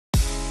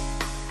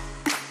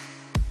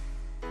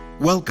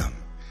Welcome,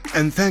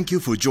 and thank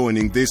you for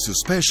joining this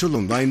special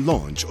online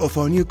launch of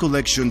our new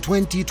collection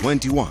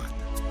 2021.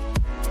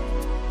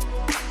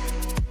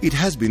 It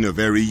has been a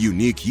very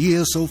unique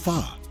year so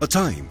far, a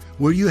time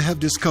where you have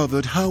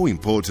discovered how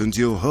important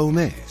your home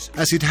is,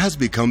 as it has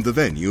become the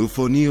venue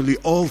for nearly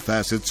all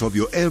facets of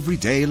your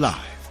everyday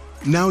life.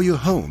 Now your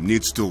home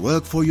needs to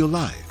work for your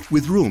life,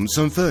 with rooms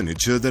and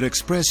furniture that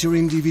express your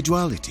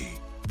individuality,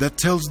 that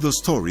tells the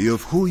story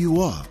of who you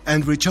are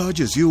and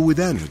recharges you with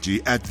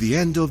energy at the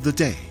end of the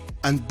day.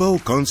 And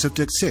BoConcept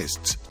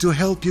exists to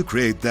help you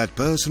create that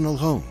personal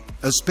home,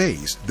 a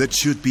space that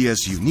should be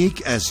as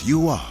unique as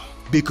you are.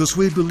 Because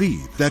we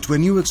believe that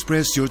when you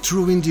express your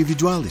true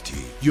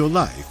individuality, your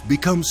life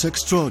becomes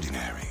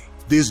extraordinary.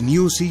 This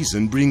new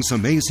season brings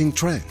amazing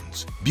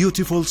trends,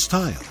 beautiful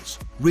styles,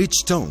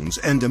 rich tones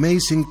and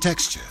amazing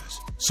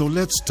textures. So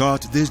let's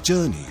start this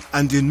journey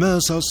and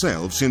immerse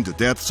ourselves in the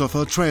depths of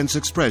our trends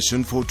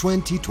expression for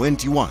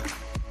 2021.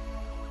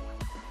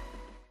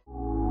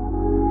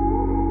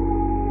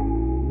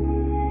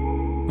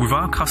 With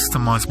our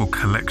customizable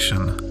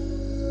collection,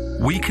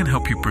 we can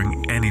help you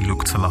bring any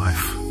look to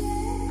life.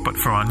 But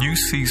for our new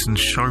season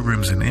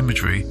showrooms and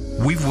imagery,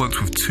 we've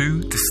worked with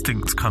two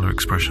distinct colour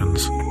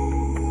expressions.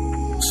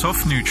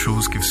 Soft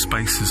neutrals give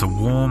spaces a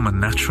warm and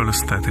natural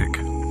aesthetic,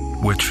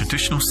 where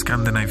traditional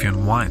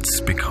Scandinavian whites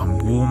become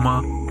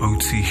warmer,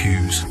 oaty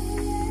hues.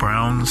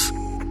 Browns,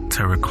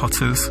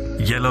 terracottas,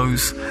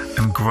 yellows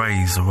and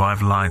greys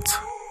arrive light,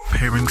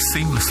 pairing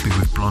seamlessly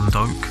with blonde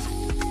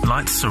oak,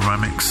 light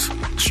ceramics,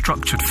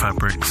 structured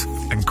fabrics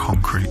and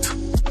concrete.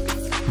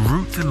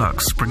 Root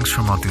Deluxe springs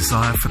from our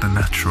desire for the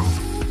natural.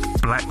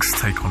 Blacks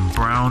take on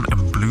brown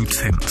and blue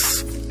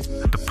tints,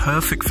 the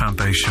perfect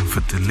foundation for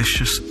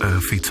delicious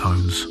earthy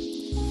tones.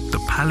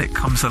 The palette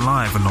comes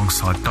alive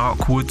alongside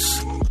dark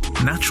woods,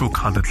 natural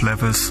coloured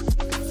leathers,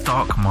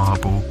 dark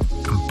marble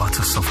and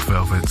butter soft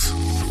velvets.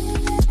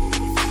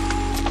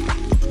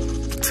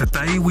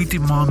 Today we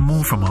demand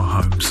more from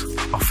our homes: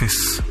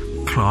 office,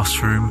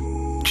 classroom,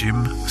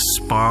 gym,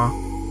 spa,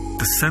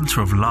 the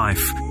centre of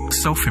life,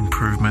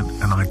 self-improvement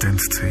and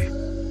identity.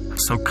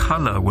 So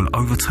colour will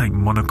overtake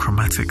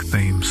monochromatic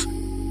themes,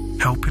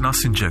 helping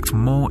us inject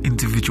more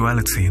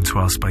individuality into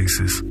our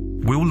spaces.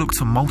 We'll look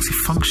to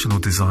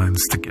multifunctional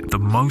designs to get the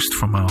most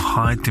from our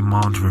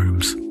high-demand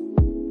rooms.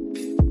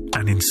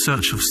 And in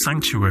search of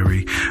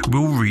sanctuary,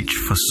 we'll reach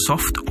for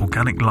soft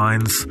organic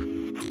lines,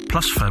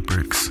 plush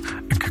fabrics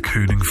and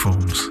cocooning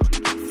forms.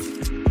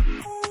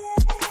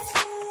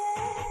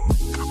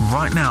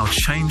 Right now,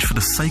 change for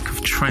the sake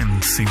of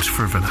trend seems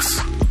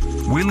frivolous.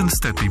 We'll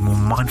instead be more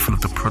mindful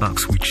of the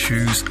products we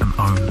choose and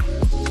own.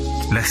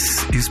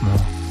 Less is more,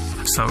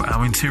 so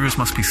our interiors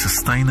must be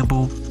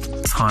sustainable,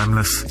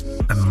 timeless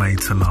and made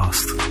to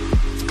last.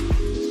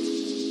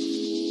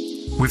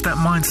 With that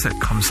mindset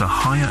comes a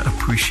higher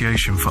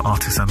appreciation for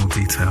artisanal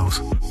details.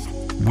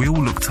 We'll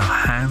look to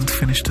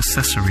hand-finished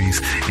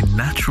accessories in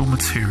natural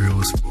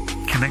materials,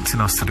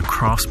 connecting us to the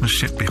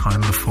craftsmanship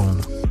behind the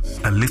form.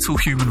 A little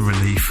human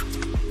relief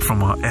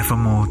from our ever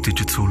more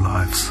digital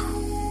lives.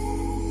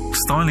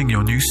 Styling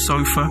your new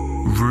sofa,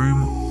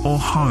 room or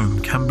home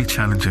can be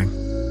challenging.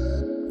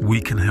 We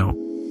can help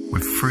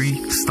with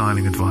free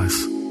styling advice.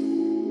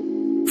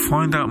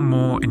 Find out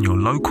more in your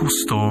local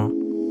store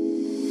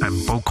at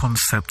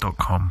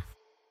BoConcept.com.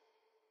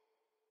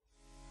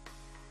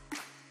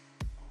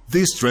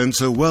 These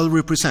trends are well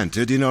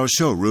represented in our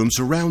showrooms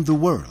around the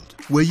world,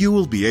 where you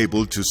will be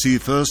able to see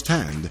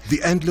firsthand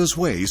the endless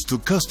ways to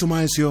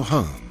customize your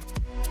home.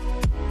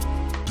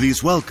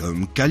 Please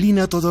welcome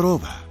Kalina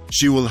Todorova.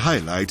 She will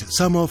highlight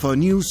some of our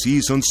new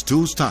Season's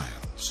 2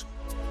 styles.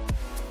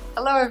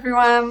 Hello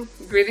everyone,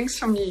 greetings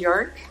from New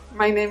York.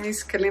 My name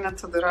is Kalina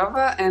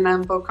Todorova and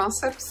I'm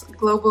BoConcept's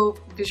Global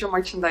Visual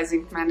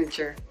Merchandising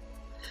Manager.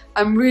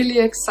 I'm really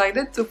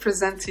excited to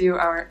present to you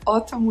our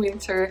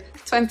Autumn-Winter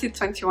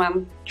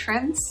 2021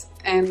 trends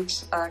and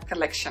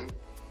collection.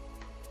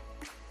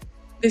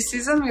 This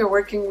season we are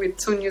working with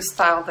 2 new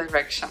style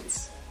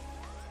directions.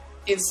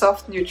 In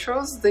soft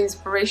neutrals, the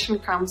inspiration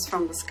comes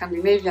from the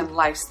Scandinavian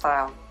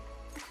lifestyle.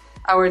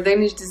 Our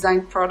Danish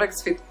design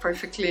products fit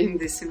perfectly in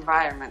this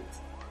environment.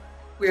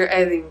 We are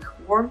adding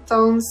warm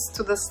tones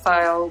to the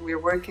style, we are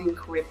working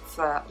with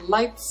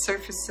light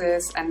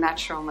surfaces and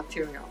natural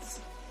materials.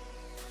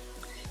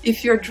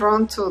 If you're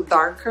drawn to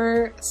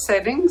darker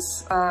settings,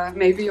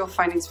 maybe you'll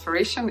find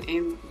inspiration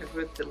in the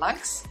Root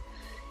Deluxe.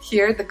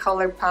 Here the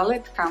color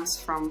palette comes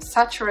from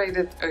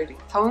saturated earthy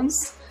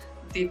tones,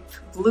 deep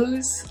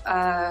blues,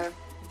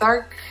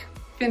 dark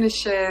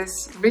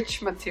finishes,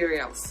 rich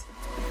materials.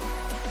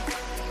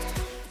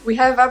 We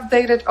have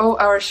updated all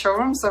our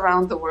showrooms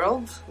around the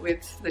world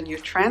with the new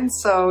trends,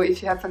 so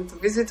if you happen to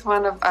visit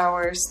one of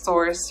our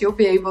stores, you'll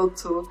be able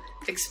to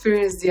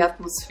experience the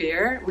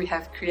atmosphere we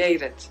have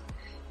created.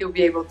 You'll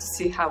be able to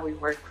see how we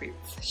work with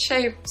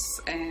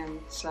shapes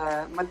and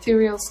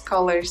materials,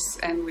 colors,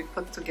 and we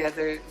put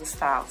together the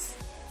styles.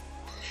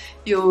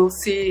 You'll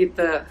see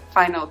the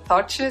final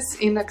touches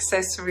in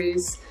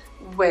accessories,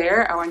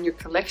 where our new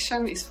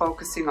collection is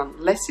focusing on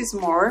less is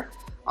more,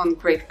 on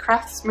great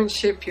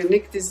craftsmanship,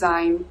 unique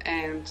design,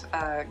 and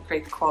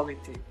great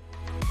quality.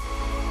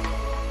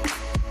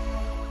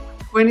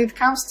 When it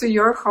comes to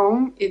your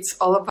home, it's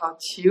all about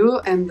you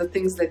and the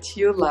things that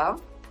you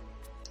love.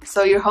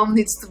 So your home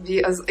needs to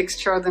be as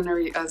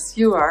extraordinary as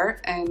you are,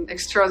 and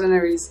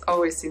extraordinary is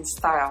always in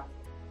style.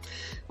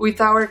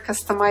 With our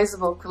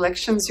customizable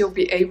collections, you'll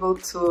be able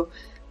to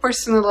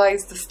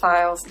personalize the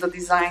styles, the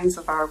designs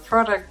of our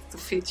product to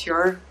fit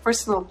your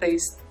personal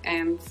taste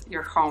and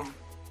your home.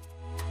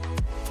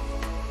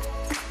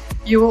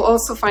 You will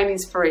also find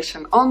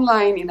inspiration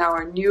online in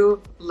our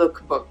new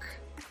lookbook.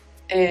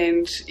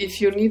 And if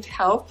you need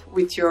help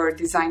with your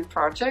design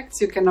projects,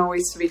 you can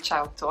always reach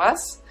out to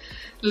us.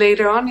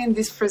 Later on in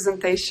this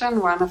presentation,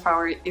 one of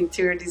our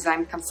interior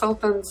design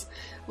consultants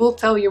will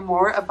tell you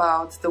more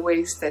about the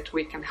ways that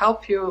we can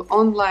help you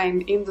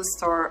online, in the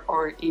store,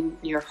 or in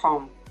your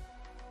home.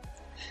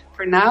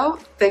 For now,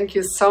 thank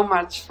you so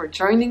much for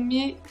joining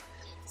me.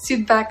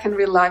 Sit back and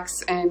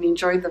relax and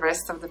enjoy the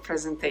rest of the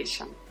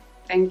presentation.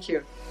 Thank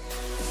you.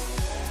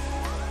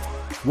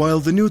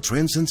 While the new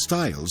trends and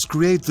styles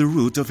create the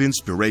root of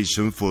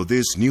inspiration for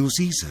this new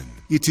season,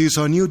 it is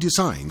our new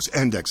designs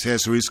and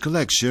accessories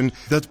collection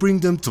that bring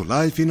them to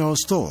life in our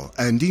store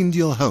and in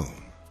your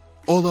home.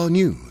 All our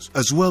news,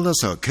 as well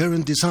as our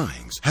current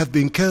designs, have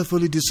been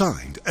carefully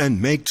designed and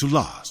made to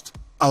last.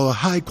 Our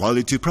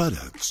high-quality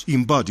products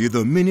embody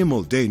the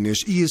minimal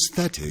Danish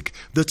aesthetic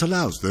that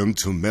allows them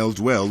to meld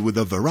well with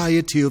a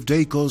variety of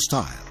decor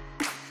style.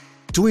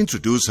 To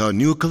introduce our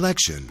new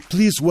collection,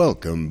 please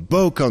welcome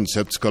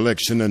BoConcept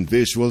Collection and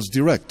Visuals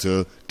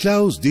Director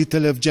Klaus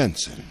Ditlev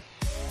Jensen.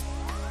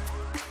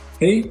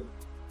 Hey,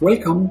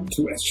 welcome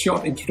to a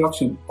short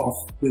introduction of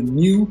the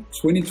new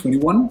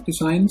 2021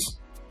 designs,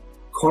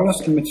 colors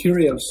and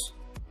materials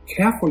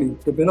carefully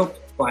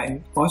developed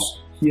by us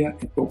here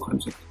at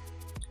BoConcept.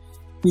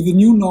 With the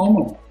new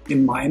normal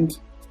in mind,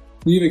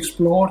 we've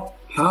explored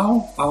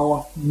how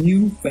our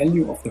new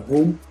value of the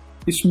home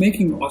is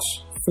making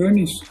us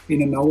furnish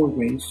in a novel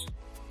ways.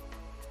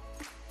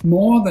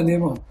 More than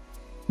ever,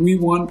 we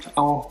want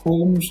our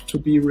homes to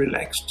be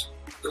relaxed,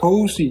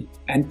 cozy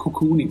and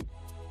cocooning.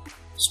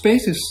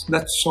 Spaces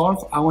that solve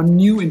our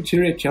new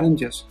interior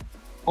challenges,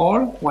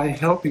 all while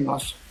helping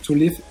us to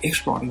live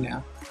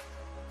extraordinary.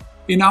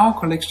 In our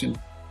collection,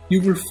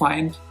 you will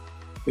find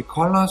the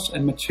colors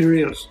and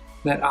materials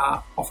that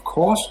are, of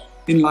course,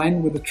 in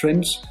line with the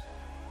trends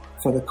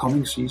for the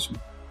coming season.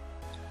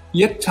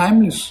 Yet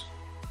timeless,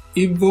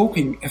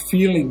 evoking a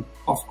feeling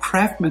of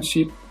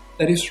craftsmanship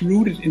that is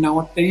rooted in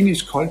our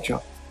Danish culture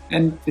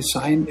and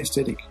design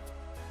aesthetic.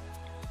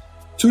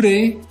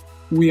 Today,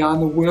 we are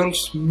the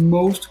world's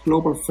most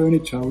global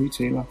furniture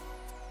retailer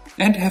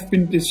and have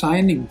been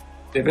designing,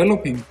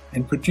 developing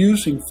and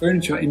producing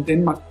furniture in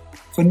Denmark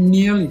for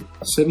nearly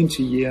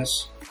 70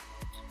 years.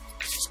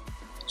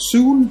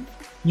 Soon,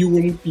 you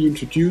will be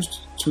introduced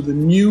to the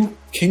new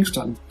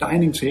Kingston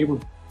dining table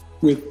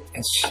with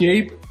a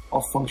shape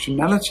of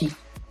functionality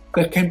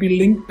that can be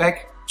linked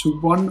back to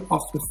one of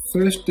the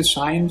first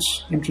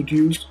designs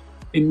introduced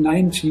in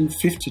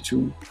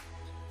 1952.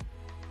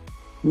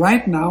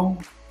 Right now,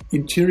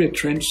 interior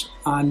trends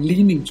are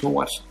leaning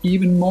towards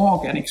even more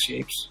organic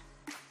shapes.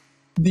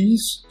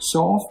 These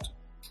soft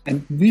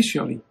and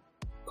visually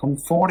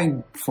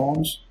comforting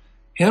forms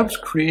helps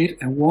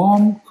create a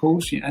warm,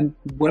 cozy and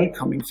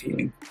welcoming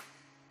feeling.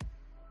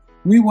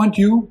 We want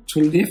you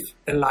to live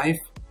a life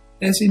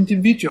as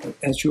individual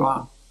as you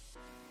are.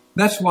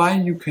 That's why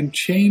you can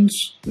change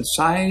the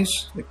size,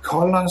 the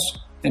colors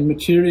and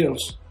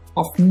materials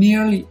of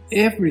nearly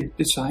every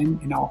design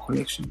in our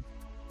collection.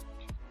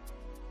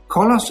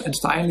 Colors and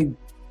styling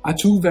are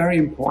two very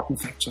important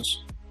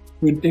factors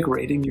when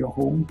decorating your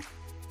home.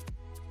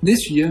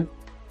 This year,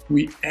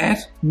 we add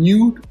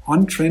new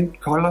on-trend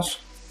colors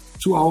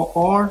to our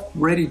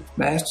already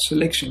vast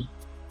selection,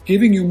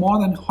 giving you more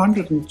than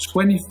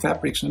 120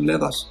 fabrics and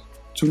leathers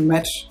to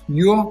match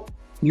your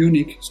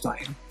unique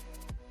style.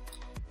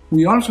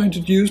 We also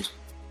introduced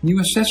new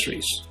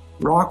accessories,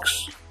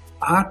 rugs,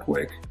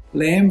 artwork,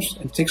 lamps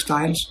and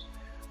textiles,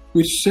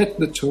 which set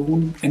the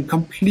tone and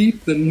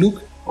complete the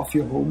look of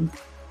your home.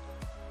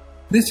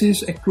 This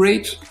is a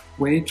great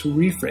way to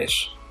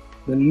refresh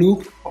the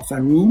look of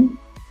a room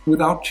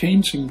without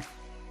changing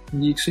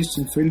the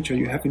existing furniture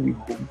you have in your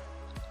home.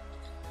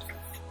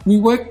 We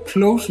work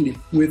closely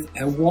with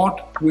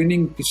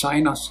award-winning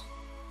designers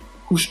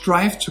who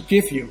strive to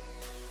give you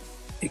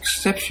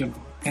exceptional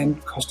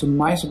and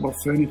customizable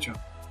furniture.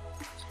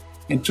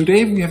 And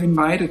today we have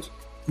invited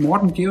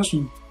Morten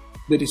Georgsen,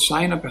 the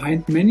designer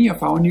behind many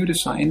of our new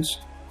designs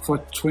for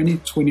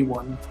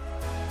 2021.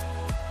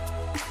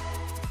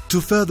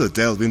 To further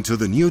delve into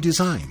the new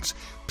designs,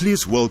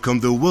 please welcome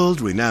the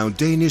world-renowned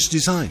Danish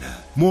designer,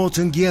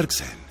 Morten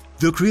Georgsen,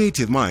 the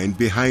creative mind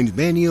behind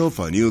many of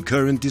our new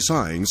current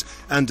designs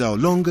and our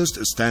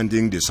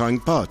longest-standing design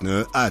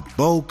partner at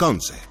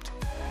BoConcept.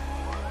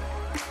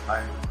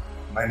 Hi,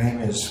 my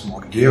name is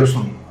Morten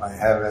Georgsen. I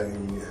have a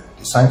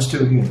design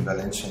studio in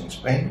Valencia in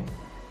Spain,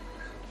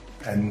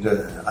 and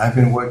I've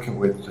been working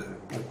with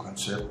BoConcept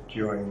BoConcept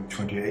during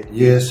 28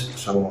 years,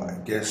 so I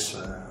guess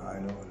I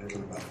know a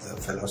little about the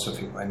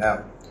philosophy by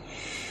now.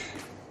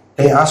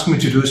 They asked me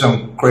to do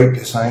some great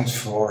designs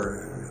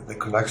for the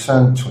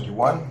collection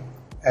 21,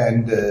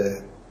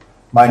 and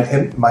my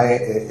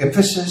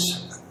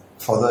emphasis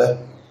for the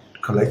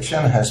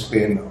collection has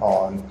been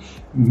on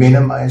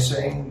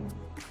minimizing,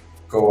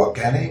 go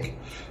organic,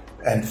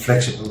 and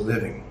flexible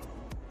living.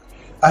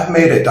 I've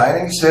made a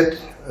dining set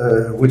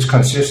which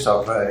consists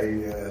of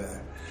a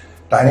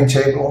dining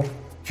table,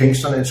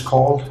 Kingston it's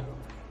called,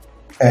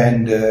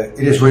 and it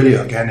is really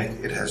organic.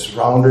 It has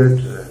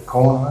rounded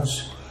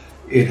corners,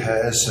 it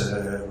has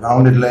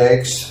rounded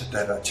legs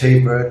that are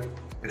tapered,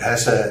 it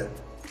has a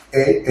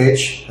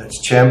edge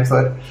that's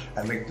chamfered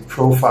and make the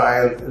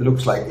profile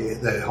looks like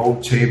the whole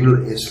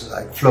table is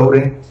like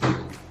floating.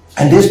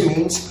 And this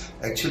means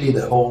actually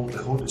the whole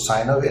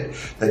design of it,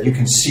 that you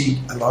can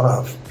see a lot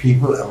of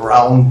people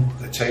around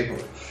the table.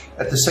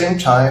 At the same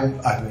time,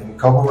 I've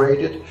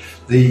incorporated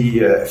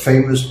the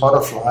famous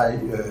butterfly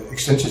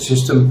extension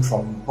system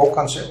from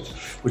BoConcept,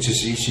 which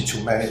is easy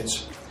to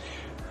manage.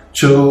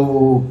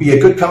 To be a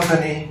good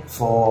company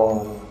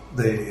for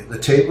the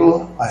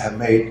table, I have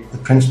made the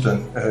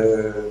Princeton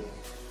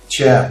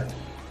chair.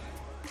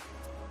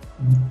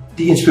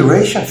 The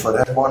inspiration for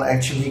that one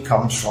actually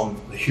comes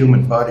from the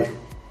human body.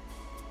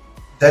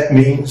 That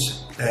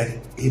means that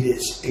it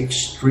is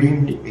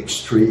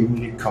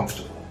extremely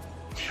comfortable.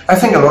 I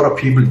think a lot of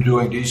people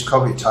during these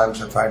COVID times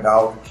have found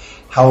out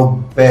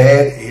how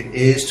bad it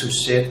is to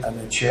sit in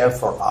a chair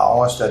for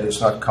hours that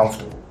is not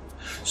comfortable.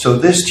 So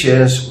this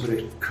chair is with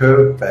a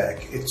curved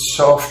back, it's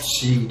soft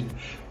seat,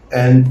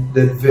 and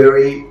the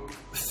very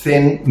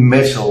thin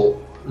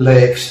metal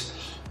legs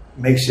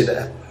makes it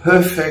a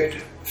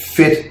perfect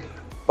fit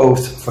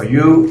both for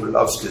you who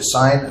loves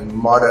design and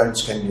modern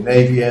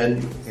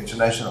Scandinavian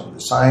international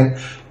design,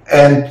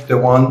 and the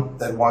one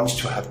that wants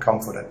to have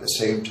comfort at the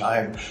same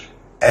time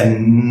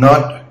and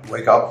not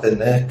wake up the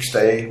next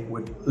day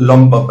with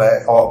lumbar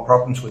back or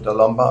problems with the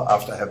lumbar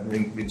after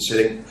having been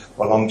sitting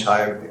for a long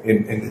time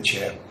in the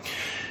chair.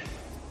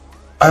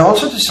 I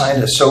also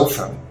designed a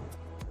sofa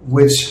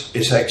which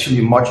is actually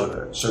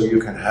modular, so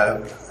you can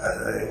have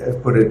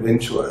put it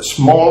into a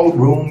small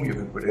room, you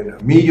can put it in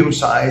a medium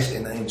size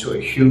and then into a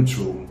huge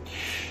room.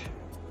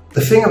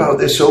 The thing about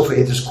this sofa,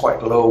 it is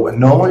quite low, and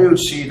normally you'll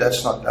see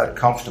that's not that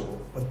comfortable,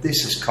 but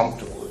this is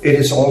comfortable. It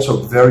is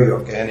also very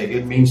organic.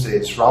 It means that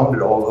it's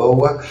rounded all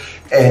over,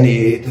 and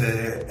it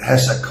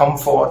has a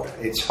comfort.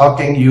 It's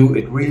hugging you.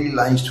 It really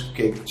likes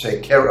to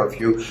take care of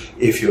you.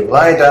 If you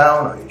lie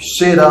down, or you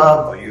sit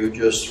up, or you're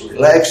just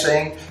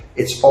relaxing,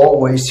 it's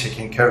always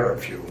taking care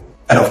of you.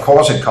 And of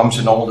course, it comes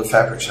in all the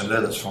fabrics and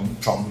leathers from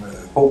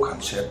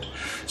BoConcept.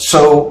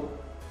 So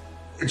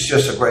it's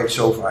just a great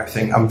sofa, I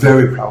think. I'm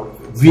very proud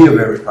of it. We are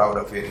very proud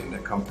of it in the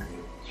company.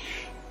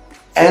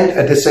 And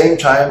at the same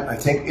time, I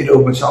think it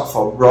opens up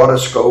for a broader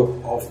scope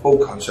of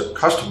BoConcept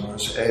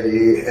customers. And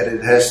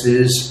it has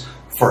this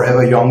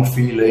forever young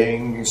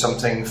feeling,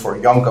 something for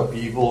younger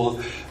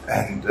people.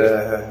 And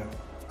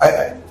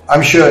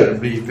I'm sure it'll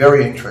be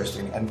very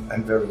interesting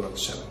and very well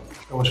selling.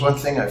 There was one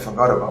thing I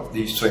forgot about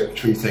these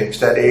three things.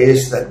 That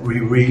is that we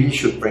really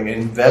should bring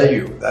in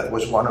value. That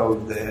was one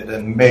of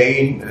the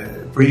main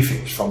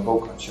briefings from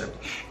BoConcept.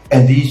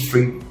 And these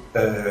three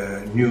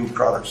new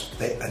products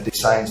and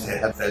designs, they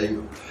have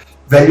value.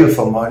 Value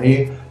for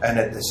money, and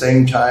at the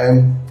same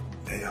time,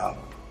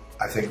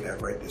 I think they're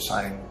great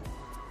design.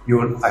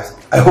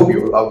 I hope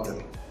you will love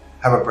them.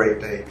 Have a great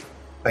day.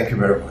 Thank you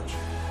very much.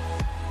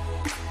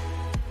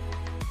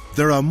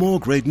 There are more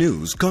great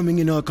news coming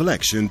in our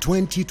collection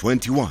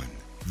 2021.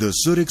 The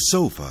Zurich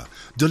sofa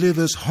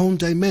delivers home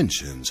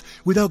dimensions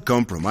without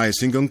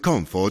compromising on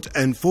comfort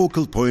and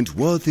focal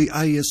point-worthy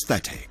eye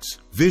aesthetics.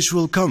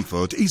 Visual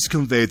comfort is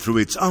conveyed through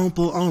its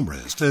ample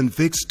armrest and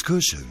fixed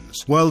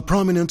cushions, while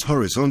prominent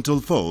horizontal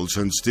folds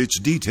and stitch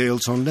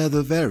details on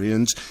leather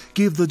variants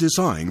give the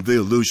design the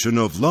illusion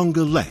of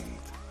longer length.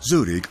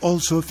 Zurich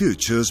also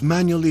features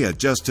manually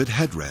adjusted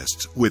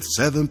headrests with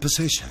 7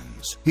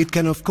 positions. It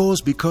can of course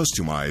be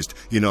customized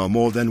in our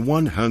more than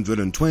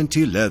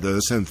 120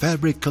 leathers and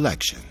fabric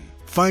collection.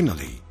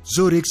 Finally,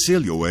 Zurich's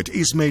silhouette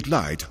is made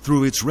light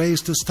through its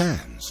raised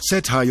stands,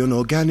 set high on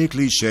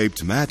organically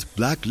shaped matte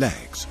black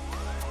legs.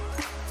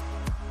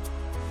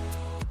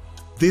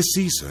 This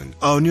season,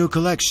 our new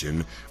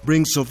collection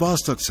brings a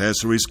vast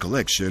accessories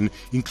collection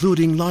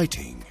including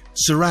lighting,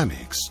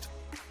 ceramics,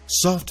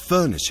 soft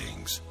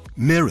furnishings,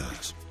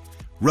 mirrors,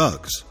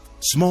 rugs,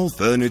 small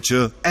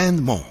furniture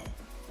and more.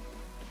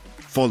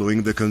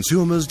 Following the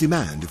consumer's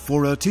demand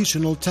for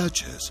artisanal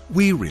touches,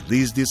 we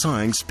release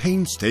designs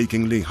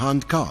painstakingly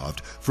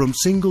hand-carved from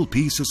single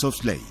pieces of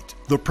slate.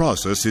 The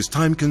process is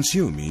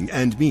time-consuming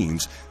and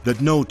means that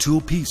no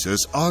two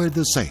pieces are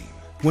the same.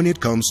 When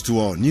it comes to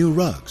our new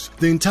rugs,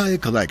 the entire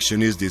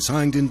collection is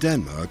designed in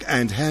Denmark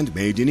and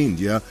handmade in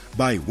India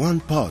by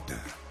one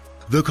partner.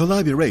 The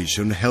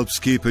collaboration helps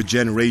keep a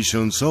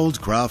generations-old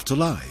craft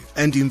alive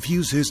and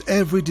infuses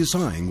every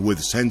design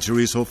with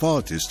centuries of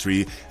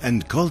artistry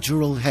and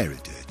cultural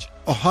heritage.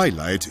 A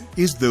highlight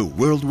is the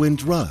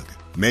Whirlwind rug,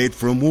 made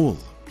from wool,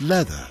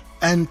 leather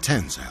and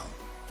tencel.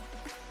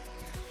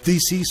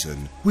 This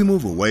season, we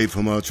move away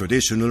from our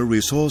traditional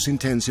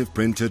resource-intensive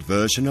printed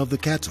version of the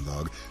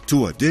catalog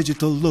to a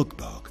digital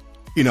lookbook.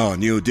 In our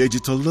new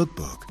digital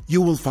lookbook,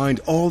 you will find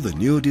all the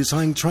new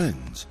design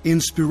trends,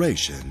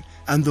 inspiration,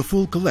 and the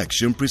full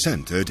collection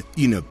presented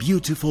in a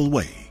beautiful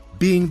way.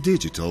 Being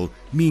digital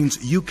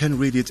means you can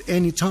read it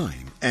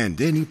anytime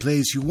and any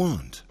place you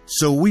want.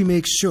 So we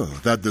make sure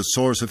that the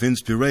source of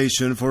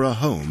inspiration for a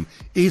home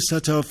is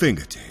at our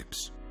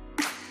fingertips.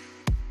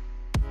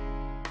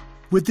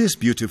 With this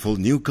beautiful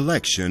new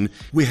collection,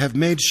 we have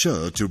made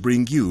sure to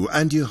bring you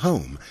and your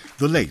home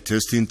the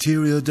latest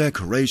interior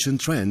decoration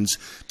trends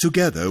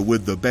together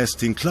with the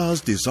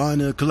best-in-class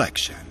designer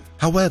collection.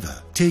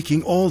 However,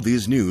 taking all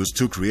these news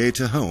to create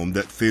a home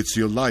that fits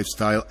your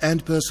lifestyle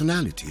and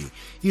personality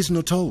is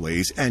not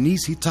always an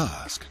easy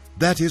task.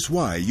 That is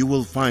why you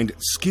will find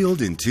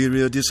skilled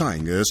interior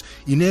designers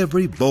in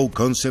every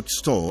BoConcept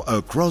store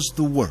across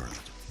the world.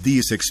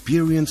 These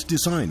experienced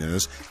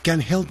designers can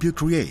help you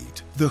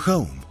create the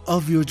home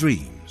of your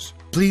dreams.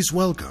 Please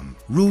welcome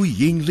Ru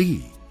Ying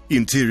Lee,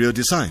 interior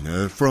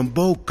designer from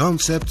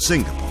BoConcept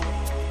Singapore.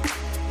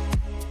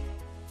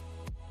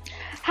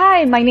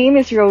 Hi, my name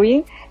is Ru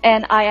Ying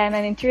and I am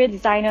an interior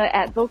designer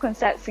at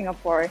BoConcept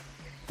Singapore.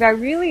 We are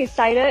really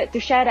excited to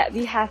share that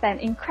we have an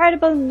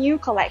incredible new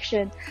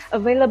collection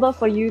available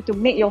for you to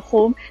make your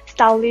home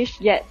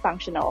stylish yet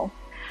functional.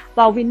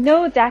 While we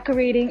know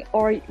decorating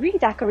or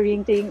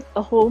redecorating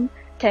a home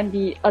can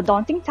be a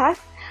daunting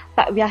task,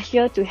 but we are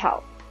here to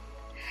help.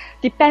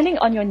 Depending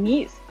on your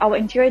needs, our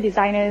interior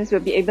designers will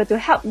be able to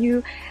help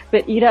you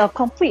with either a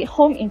complete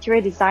home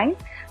interior design,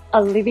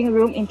 a living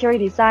room interior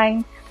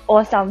design,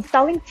 or some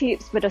styling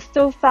tips with a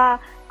sofa,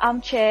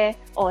 armchair,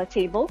 or a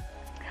table.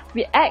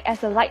 We act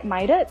as a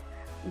like-minded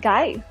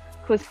guide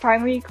whose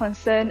primary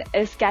concern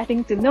is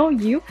getting to know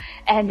you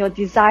and your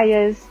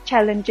desires,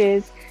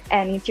 challenges,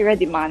 and interior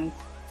demands.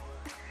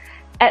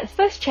 At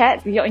first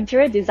chat with your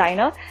interior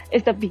designer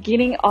is the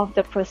beginning of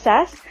the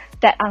process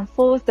that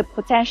unfolds the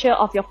potential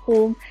of your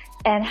home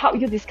and help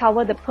you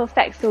discover the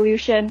perfect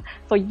solution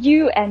for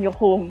you and your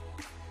home.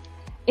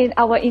 In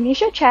our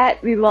initial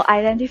chat, we will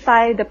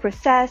identify the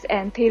process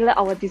and tailor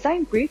our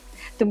design brief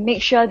to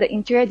make sure the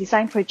interior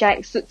design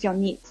project suits your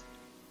needs.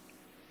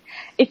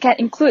 It can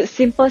include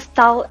simple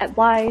style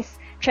advice,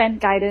 trend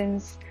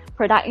guidance,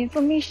 product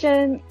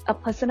information, a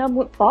personal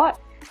mood board,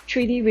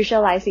 3D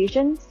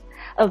visualizations,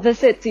 a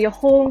visit to your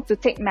home to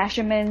take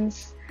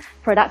measurements,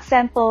 product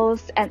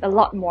samples, and a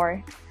lot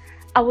more.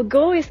 Our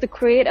goal is to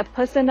create a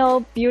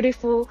personal,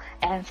 beautiful,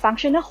 and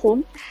functional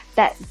home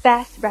that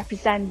best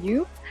represents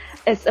you.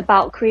 It's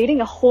about creating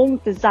a home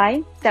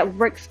design that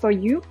works for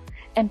you,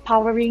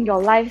 empowering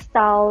your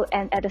lifestyle,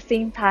 and at the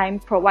same time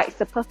provides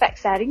the perfect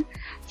setting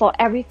for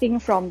everything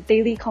from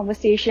daily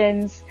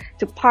conversations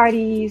to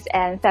parties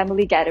and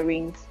family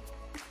gatherings.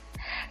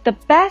 The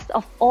best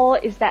of all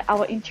is that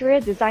our interior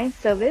design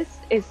service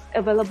is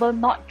available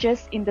not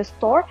just in the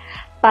store,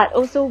 but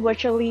also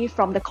virtually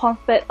from the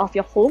comfort of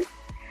your home.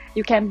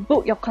 You can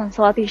book your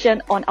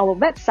consultation on our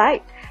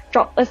website,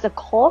 drop us a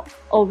call,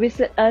 or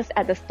visit us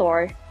at the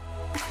store.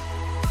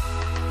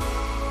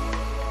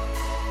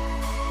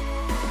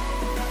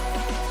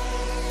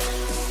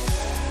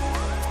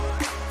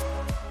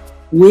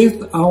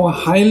 With our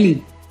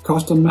highly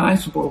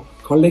customizable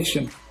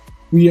collection,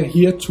 we are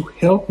here to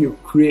help you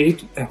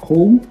create a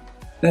home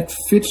that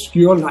fits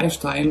your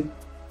lifestyle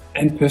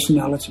and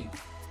personality.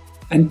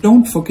 And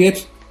don't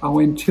forget,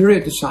 our interior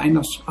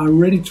designers are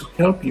ready to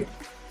help you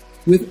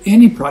with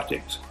any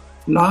project,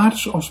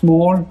 large or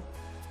small,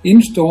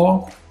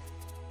 in-store,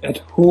 at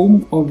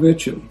home or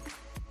virtually.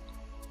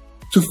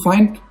 To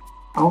find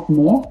out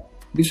more,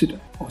 visit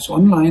us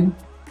online,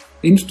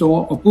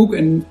 in-store, or book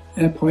an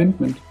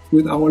appointment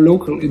with our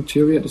local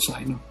interior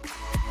designer.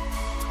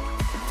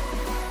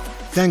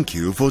 Thank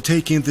you for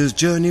taking this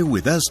journey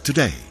with us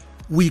today.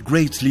 We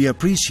greatly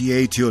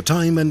appreciate your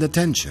time and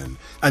attention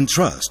and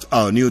trust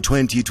our new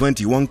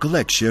 2021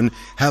 collection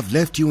have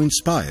left you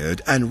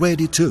inspired and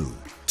ready to,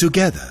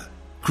 together,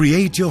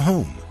 create your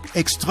home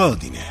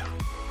extraordinaire.